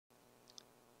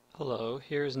Hello,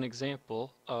 here's an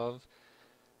example of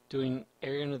doing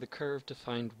area under the curve to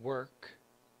find work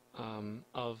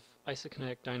of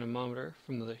IsoKinetic dynamometer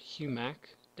from the HUMAC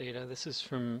data. This is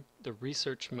from the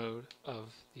research mode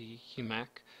of the HUMAC,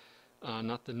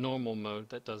 not the normal mode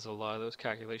that does a lot of those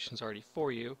calculations already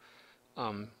for you.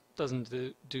 Doesn't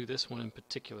do this one in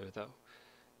particular though.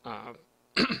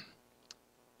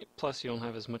 Plus you don't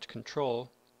have as much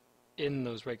control in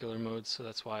those regular modes, so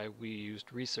that's why we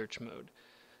used research mode.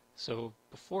 So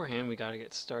beforehand we got to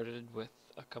get started with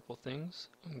a couple things.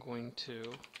 I'm going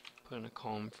to put in a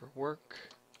column for work,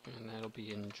 and that'll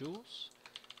be in joules,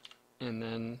 and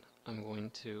then I'm going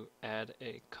to add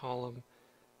a column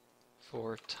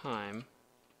for time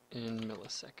in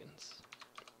milliseconds.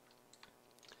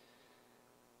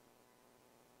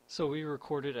 So we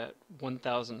recorded at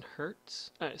 1,000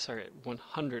 hertz, at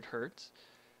 100 hertz.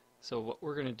 So what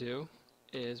we're going to do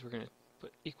is we're going to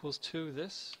put equals to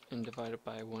this and divide it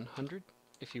by 100.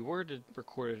 If you were to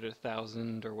record it at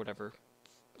 1,000 or whatever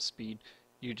speed,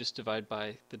 you just divide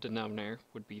by the denominator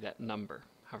would be that number,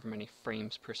 however many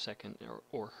frames per second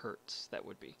or hertz that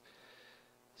would be.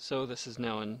 So this is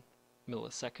now in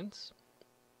milliseconds.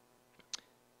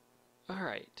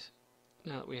 Alright,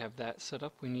 now that we have that set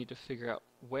up, we need to figure out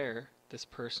where this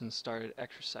person started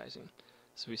exercising.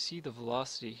 So we see the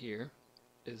velocity here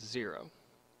is 0.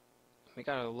 We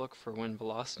gotta look for when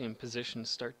velocity and position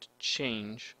start to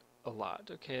change a lot.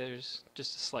 Okay, there's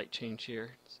just a slight change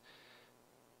here. It's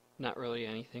not really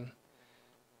anything.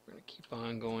 We're gonna keep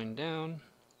on going down.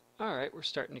 Alright, we're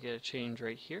starting to get a change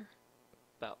right here.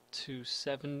 About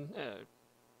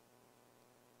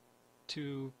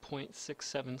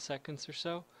 2.67 seconds or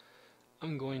so.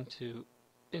 I'm going to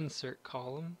insert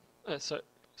column, insert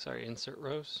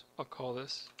rows. I'll call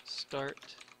this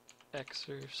start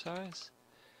exercise.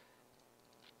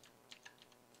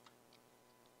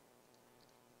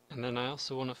 And then I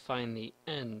also want to find the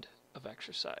end of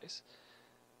exercise.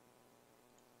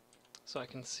 So I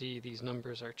can see these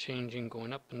numbers are changing,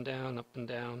 going up and down, up and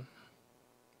down.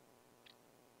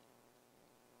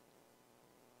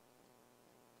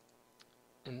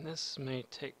 And this may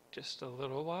take just a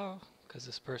little while, because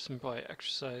this person probably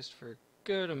exercised for a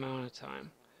good amount of time.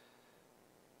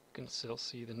 You can still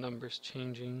see the numbers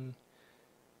changing.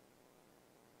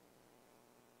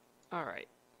 Alright.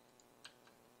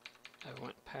 I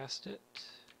went past it.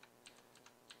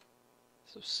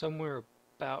 So somewhere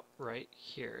about right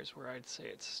here is where I'd say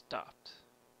it stopped.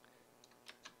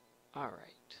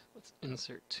 Alright, let's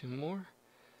insert 2 more.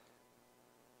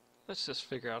 Let's just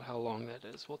figure out how long that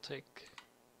is. We'll take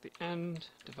the end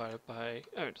divided by,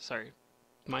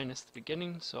 minus the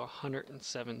beginning, so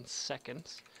 107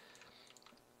 seconds.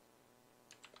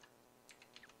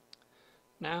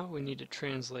 Now we need to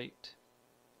translate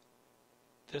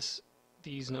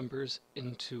these numbers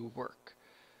into work.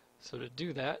 So to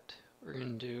do that, we're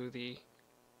going to do the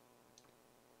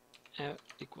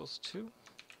equals to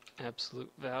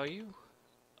absolute value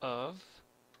of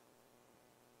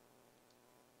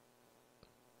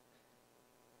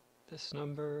this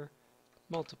number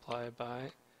multiplied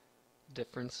by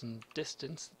difference in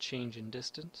distance, the change in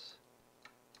distance,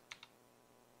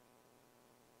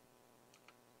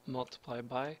 multiplied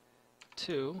by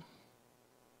 2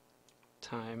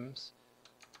 times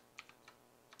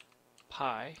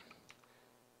pi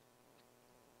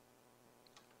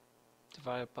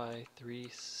divided by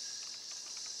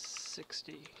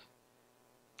 360.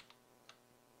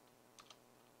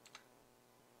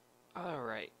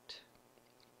 Alright.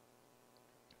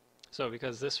 So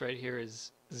because this right here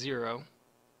is 0,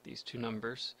 these two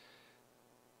numbers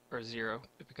are 0,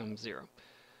 it becomes 0.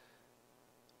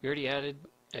 We already added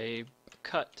a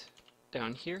cut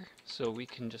down here, so we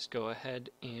can just go ahead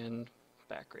and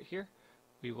back right here.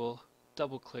 We will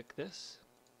double click this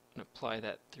and apply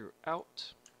that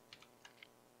throughout.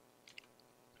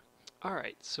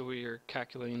 Alright, so we are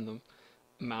calculating the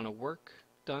amount of work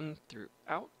done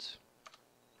throughout.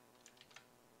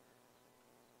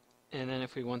 And then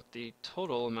if we want the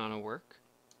total amount of work,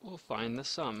 we'll find the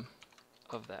sum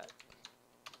of that.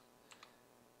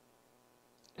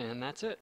 And that's it.